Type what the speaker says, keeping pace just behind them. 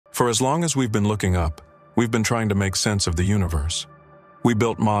For as long as we've been looking up, we've been trying to make sense of the universe. We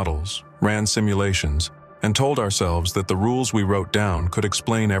built models, ran simulations, and told ourselves that the rules we wrote down could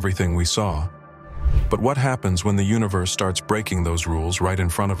explain everything we saw. But what happens when the universe starts breaking those rules right in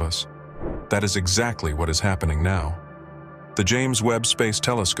front of us? That is exactly what is happening now. The James Webb Space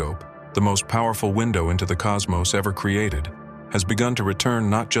Telescope, the most powerful window into the cosmos ever created, has begun to return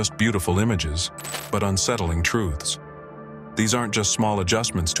not just beautiful images, but unsettling truths. These aren't just small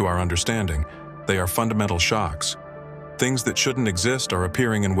adjustments to our understanding, they are fundamental shocks. Things that shouldn't exist are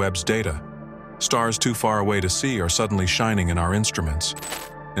appearing in Webb's data. Stars too far away to see are suddenly shining in our instruments.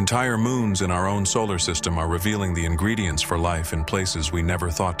 Entire moons in our own solar system are revealing the ingredients for life in places we never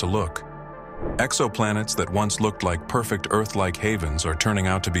thought to look. Exoplanets that once looked like perfect Earth-like havens are turning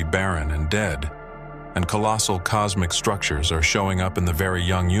out to be barren and dead. And colossal cosmic structures are showing up in the very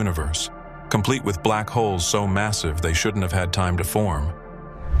young universe, complete with black holes so massive they shouldn't have had time to form.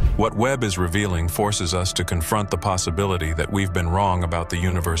 What Webb is revealing forces us to confront the possibility that we've been wrong about the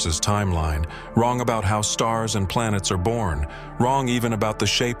universe's timeline, wrong about how stars and planets are born, wrong even about the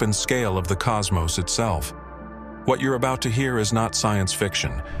shape and scale of the cosmos itself. What you're about to hear is not science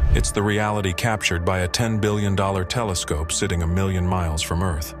fiction. It's the reality captured by a $10 billion telescope sitting 1,000,000 miles from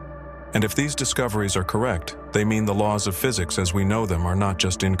Earth. And if these discoveries are correct, they mean the laws of physics as we know them are not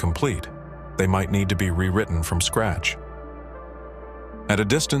just incomplete. They might need to be rewritten from scratch. At a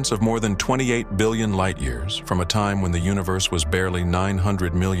distance of more than 28 billion light-years from a time when the universe was barely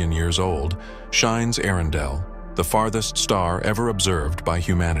 900 million years old, shines Arendelle, the farthest star ever observed by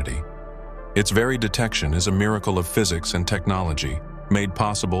humanity. Its very detection is a miracle of physics and technology, made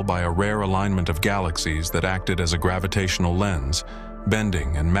possible by a rare alignment of galaxies that acted as a gravitational lens,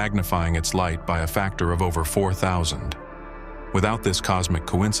 bending and magnifying its light by a factor of over 4,000. Without this cosmic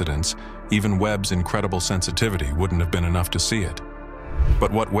coincidence, even Webb's incredible sensitivity wouldn't have been enough to see it.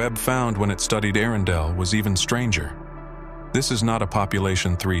 But what Webb found when it studied Arendelle was even stranger. This is not a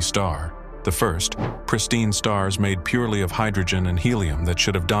population 3 star, the first, pristine stars made purely of hydrogen and helium that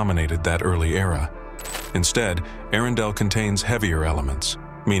should have dominated that early era. Instead, Arendelle contains heavier elements,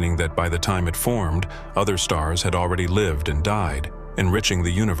 meaning that by the time it formed, other stars had already lived and died, enriching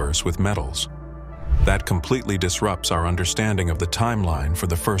the universe with metals. That completely disrupts our understanding of the timeline for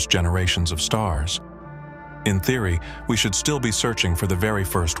the first generations of stars. In theory, we should still be searching for the very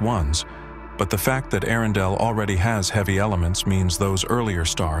first ones, but the fact that Arendelle already has heavy elements means those earlier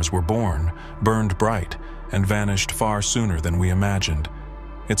stars were born, burned bright, and vanished far sooner than we imagined.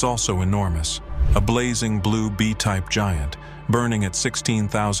 It's also enormous, a blazing blue B-type giant, burning at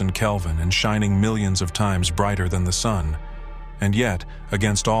 16,000 Kelvin and shining millions of times brighter than the sun. And yet,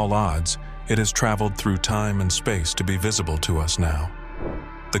 against all odds, it has traveled through time and space to be visible to us now.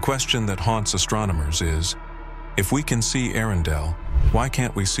 The question that haunts astronomers is, if we can see Arendelle, why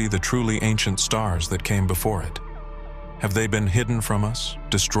can't we see the truly ancient stars that came before it? Have they been hidden from us,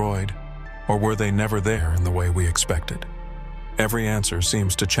 destroyed, or were they never there in the way we expected? Every answer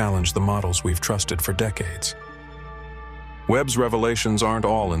seems to challenge the models we've trusted for decades. Webb's revelations aren't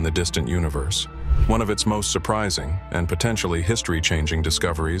all in the distant universe. One of its most surprising and potentially history-changing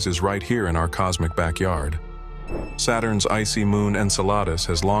discoveries is right here in our cosmic backyard. Saturn's icy moon Enceladus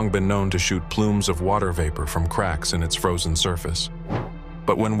has long been known to shoot plumes of water vapor from cracks in its frozen surface.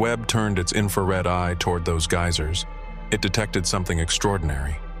 But when Webb turned its infrared eye toward those geysers, it detected something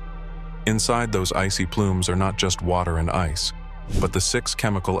extraordinary. Inside those icy plumes are not just water and ice, but the 6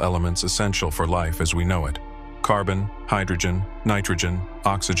 chemical elements essential for life as we know it: carbon, hydrogen, nitrogen,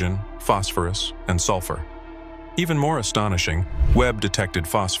 oxygen, phosphorus, and sulfur. Even more astonishing, Webb detected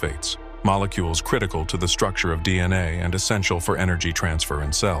phosphates, molecules critical to the structure of DNA and essential for energy transfer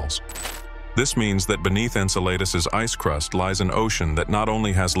in cells. This means that beneath Enceladus's ice crust lies an ocean that not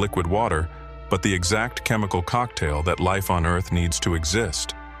only has liquid water, but the exact chemical cocktail that life on Earth needs to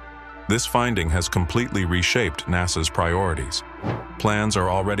exist. This finding has completely reshaped NASA's priorities. Plans are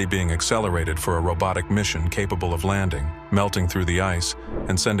already being accelerated for a robotic mission capable of landing, melting through the ice,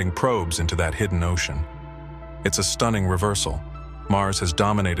 and sending probes into that hidden ocean. It's a stunning reversal. Mars has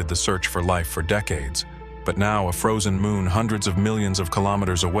dominated the search for life for decades, but now a frozen moon hundreds of millions of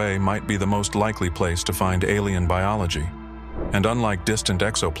kilometers away might be the most likely place to find alien biology. And unlike distant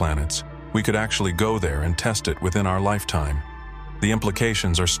exoplanets, we could actually go there and test it within our lifetime. The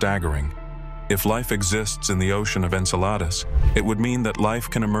implications are staggering. If life exists in the ocean of Enceladus, it would mean that life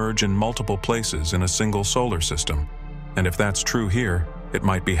can emerge in multiple places in a single solar system. And if that's true here, it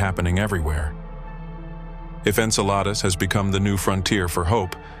might be happening everywhere. If Enceladus has become the new frontier for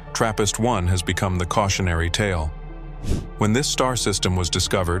hope, Trappist I has become the cautionary tale. When this star system was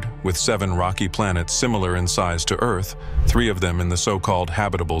discovered, with 7 rocky planets similar in size to Earth, 3 of them in the so-called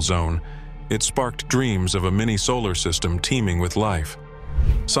habitable zone, it sparked dreams of a mini-solar system teeming with life.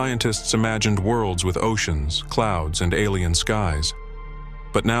 Scientists imagined worlds with oceans, clouds, and alien skies.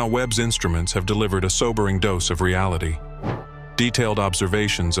 But now Webb's instruments have delivered a sobering dose of reality. Detailed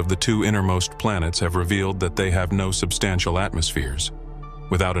observations of the 2 innermost planets have revealed that they have no substantial atmospheres.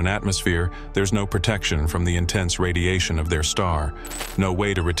 Without an atmosphere, there's no protection from the intense radiation of their star, no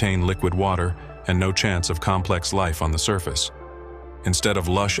way to retain liquid water, and no chance of complex life on the surface. Instead of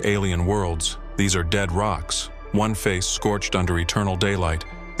lush alien worlds, these are dead rocks, one face scorched under eternal daylight,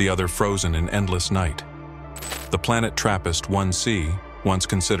 the other frozen in endless night. The planet Trappist I, once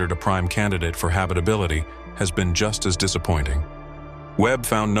considered a prime candidate for habitability, has been just as disappointing. Webb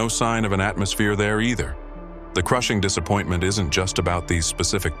found no sign of an atmosphere there either. The crushing disappointment isn't just about these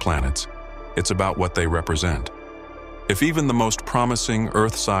specific planets, it's about what they represent. If even the most promising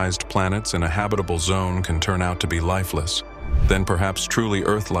Earth-sized planets in a habitable zone can turn out to be lifeless, then perhaps truly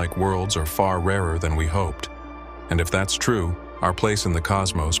Earth-like worlds are far rarer than we hoped. And if that's true, our place in the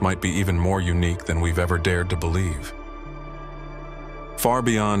cosmos might be even more unique than we've ever dared to believe. Far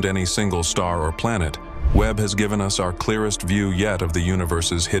beyond any single star or planet, Webb has given us our clearest view yet of the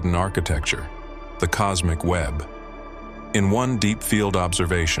universe's hidden architecture, the cosmic web. In one deep field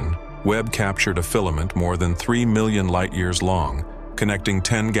observation, Webb captured a filament more than 3 million light-years long, connecting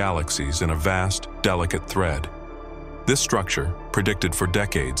 10 galaxies in a vast, delicate thread. This structure, predicted for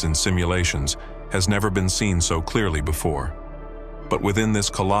decades in simulations, has never been seen so clearly before. But within this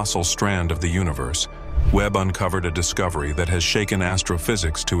colossal strand of the universe, Webb uncovered a discovery that has shaken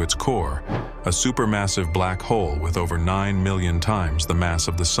astrophysics to its core, a supermassive black hole with over 9 million times the mass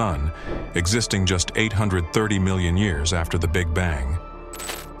of the Sun, existing just 830 million years after the Big Bang.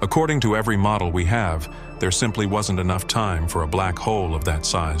 According to every model we have, there simply wasn't enough time for a black hole of that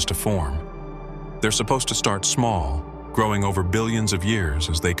size to form. They're supposed to start small, growing over billions of years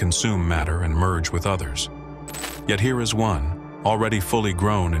as they consume matter and merge with others. Yet here is one, already fully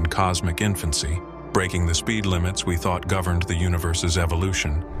grown in cosmic infancy, breaking the speed limits we thought governed the universe's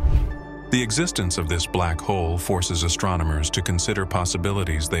evolution. The existence of this black hole forces astronomers to consider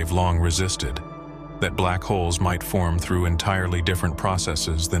possibilities they've long resisted, that black holes might form through entirely different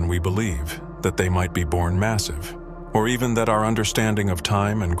processes than we believe, that they might be born massive, or even that our understanding of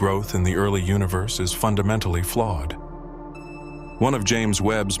time and growth in the early universe is fundamentally flawed. One of James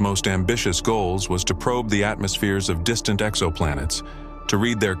Webb's most ambitious goals was to probe the atmospheres of distant exoplanets, to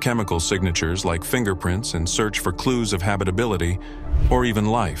read their chemical signatures like fingerprints and search for clues of habitability or even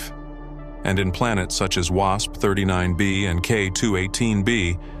life. And in planets such as WASP-39b and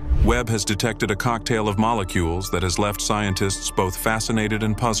K218b, Webb has detected a cocktail of molecules that has left scientists both fascinated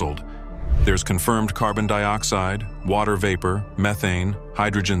and puzzled. There's confirmed carbon dioxide, water vapor, methane,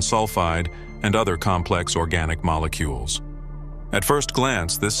 hydrogen sulfide, and other complex organic molecules. At first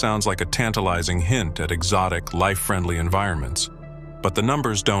glance, this sounds like a tantalizing hint at exotic, life-friendly environments. But the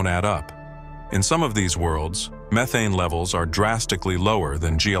numbers don't add up. In some of these worlds, methane levels are drastically lower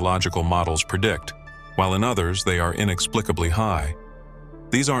than geological models predict, while in others they are inexplicably high.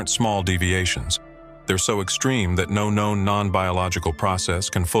 These aren't small deviations. They're so extreme that no known non-biological process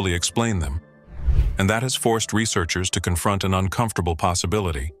can fully explain them. And that has forced researchers to confront an uncomfortable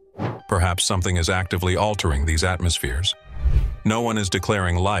possibility. Perhaps something is actively altering these atmospheres. No one is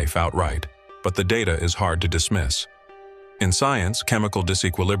declaring life outright, but the data is hard to dismiss. In science, chemical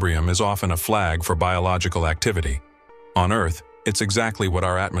disequilibrium is often a flag for biological activity. On Earth, it's exactly what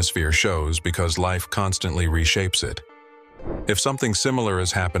our atmosphere shows because life constantly reshapes it. If something similar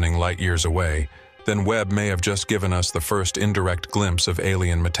is happening light years away, then Webb may have just given us the first indirect glimpse of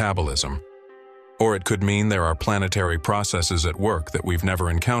alien metabolism. Or it could mean there are planetary processes at work that we've never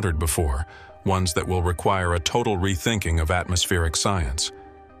encountered before, ones that will require a total rethinking of atmospheric science.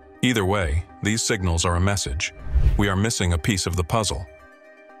 Either way, these signals are a message. We are missing a piece of the puzzle.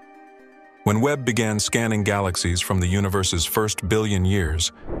 When Webb began scanning galaxies from the universe's first billion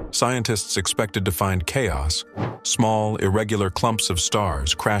years, scientists expected to find chaos, small, irregular clumps of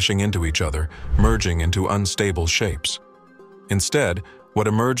stars crashing into each other, merging into unstable shapes. Instead, what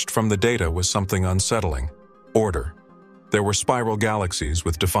emerged from the data was something unsettling: order. There were spiral galaxies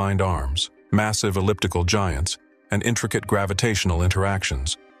with defined arms, massive elliptical giants, and intricate gravitational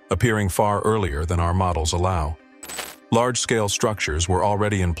interactions, appearing far earlier than our models allow. Large-scale structures were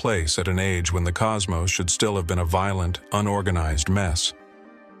already in place at an age when the cosmos should still have been a violent, unorganized mess.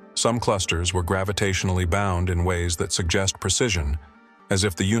 Some clusters were gravitationally bound in ways that suggest precision, as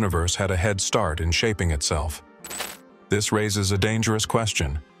if the universe had a head start in shaping itself. This raises a dangerous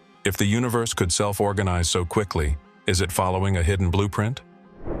question. If the universe could self-organize so quickly, Is it following a hidden blueprint?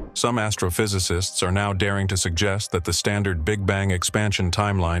 Some astrophysicists are now daring to suggest that the standard Big Bang expansion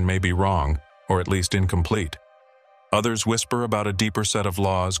timeline may be wrong, or at least incomplete. Others whisper about a deeper set of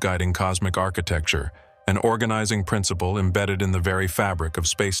laws guiding cosmic architecture, an organizing principle embedded in the very fabric of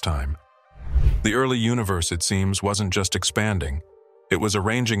space-time. The early universe, it seems, wasn't just expanding. It was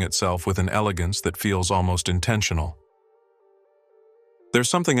arranging itself with an elegance that feels almost intentional. There's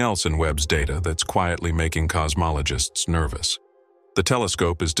something else in Webb's data that's quietly making cosmologists nervous. The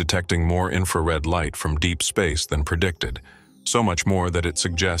telescope is detecting more infrared light from deep space than predicted, so much more that it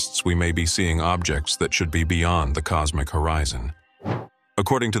suggests we may be seeing objects that should be beyond the cosmic horizon.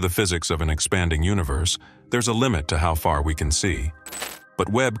 According to the physics of an expanding universe, there's a limit to how far we can see.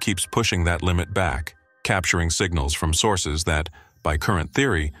 But Webb keeps pushing that limit back, capturing signals from sources that, by current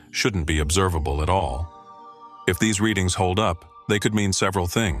theory, shouldn't be observable at all. If these readings hold up, they could mean several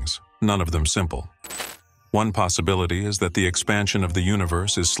things, none of them simple. One possibility is that the expansion of the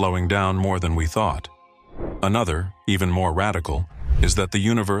universe is slowing down more than we thought. Another, even more radical, is that the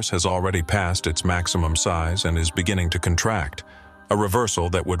universe has already passed its maximum size and is beginning to contract, a reversal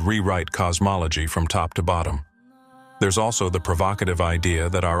that would rewrite cosmology from top to bottom. There's also the provocative idea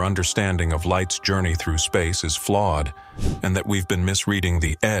that our understanding of light's journey through space is flawed, and that we've been misreading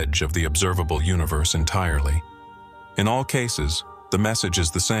the edge of the observable universe entirely. In all cases, the message is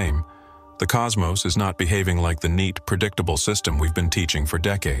the same. The cosmos is not behaving like the neat, predictable system we've been teaching for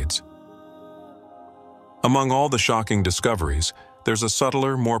decades. Among all the shocking discoveries, there's a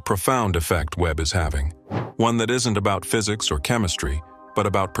subtler, more profound effect Webb is having. One that isn't about physics or chemistry, but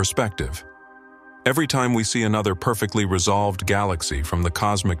about perspective. Every time we see another perfectly resolved galaxy from the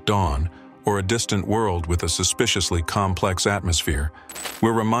cosmic dawn, or a distant world with a suspiciously complex atmosphere,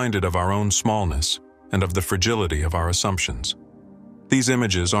 we're reminded of our own smallness and of the fragility of our assumptions. These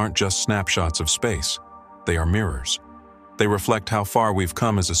images aren't just snapshots of space, they are mirrors. They reflect how far we've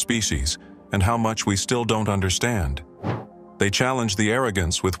come as a species and how much we still don't understand. They challenge the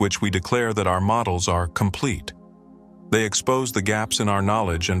arrogance with which we declare that our models are complete. They expose the gaps in our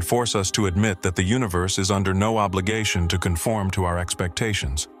knowledge and force us to admit that the universe is under no obligation to conform to our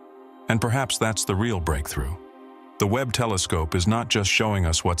expectations. And perhaps that's the real breakthrough. The Webb telescope is not just showing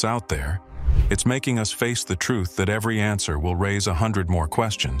us what's out there, it's making us face the truth that every answer will raise 100 more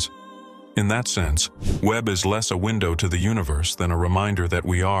questions. In that sense, Webb is less a window to the universe than a reminder that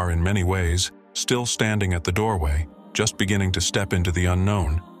we are, in many ways, still standing at the doorway, just beginning to step into the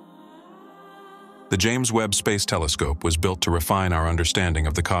unknown. The James Webb Space Telescope was built to refine our understanding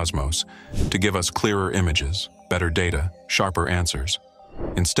of the cosmos, to give us clearer images, better data, sharper answers.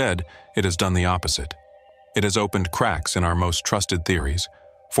 Instead, it has done the opposite. It has opened cracks in our most trusted theories,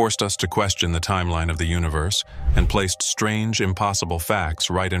 forced us to question the timeline of the universe, and placed strange, impossible facts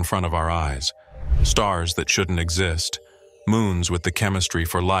right in front of our eyes. Stars that shouldn't exist, moons with the chemistry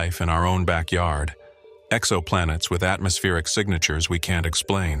for life in our own backyard, exoplanets with atmospheric signatures we can't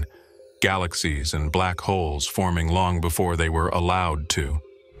explain, galaxies and black holes forming long before they were allowed to,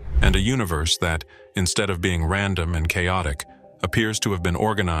 and a universe that, instead of being random and chaotic, appears to have been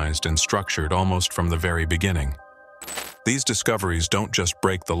organized and structured almost from the very beginning. These discoveries don't just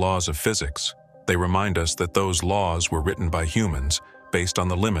break the laws of physics, they remind us that those laws were written by humans based on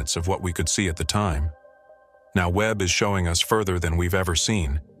the limits of what we could see at the time. Now Webb is showing us further than we've ever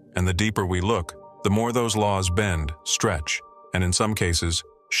seen, and the deeper we look, the more those laws bend, stretch, and in some cases,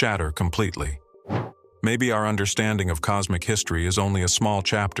 shatter completely. Maybe our understanding of cosmic history is only a small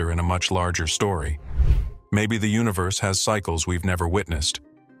chapter in a much larger story. Maybe the universe has cycles we've never witnessed,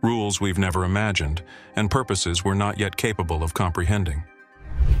 rules we've never imagined, and purposes we're not yet capable of comprehending.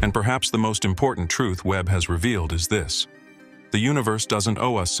 And perhaps the most important truth Webb has revealed is this: the universe doesn't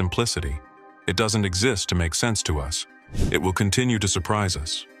owe us simplicity. It doesn't exist to make sense to us. It will continue to surprise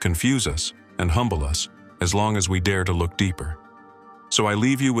us, confuse us, and humble us as long as we dare to look deeper. So I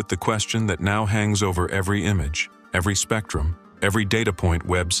leave you with the question that now hangs over every image, every spectrum, every data point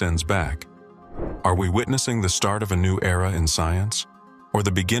Webb sends back. Are we witnessing the start of a new era in science? Or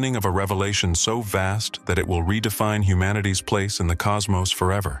the beginning of a revelation so vast that it will redefine humanity's place in the cosmos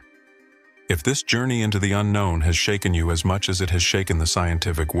forever? If this journey into the unknown has shaken you as much as it has shaken the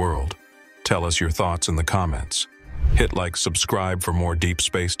scientific world, tell us your thoughts in the comments. Hit like, subscribe for more deep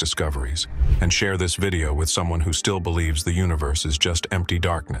space discoveries, and share this video with someone who still believes the universe is just empty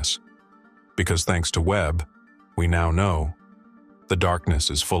darkness. Because thanks to Webb, we now know the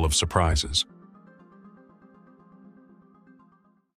darkness is full of surprises.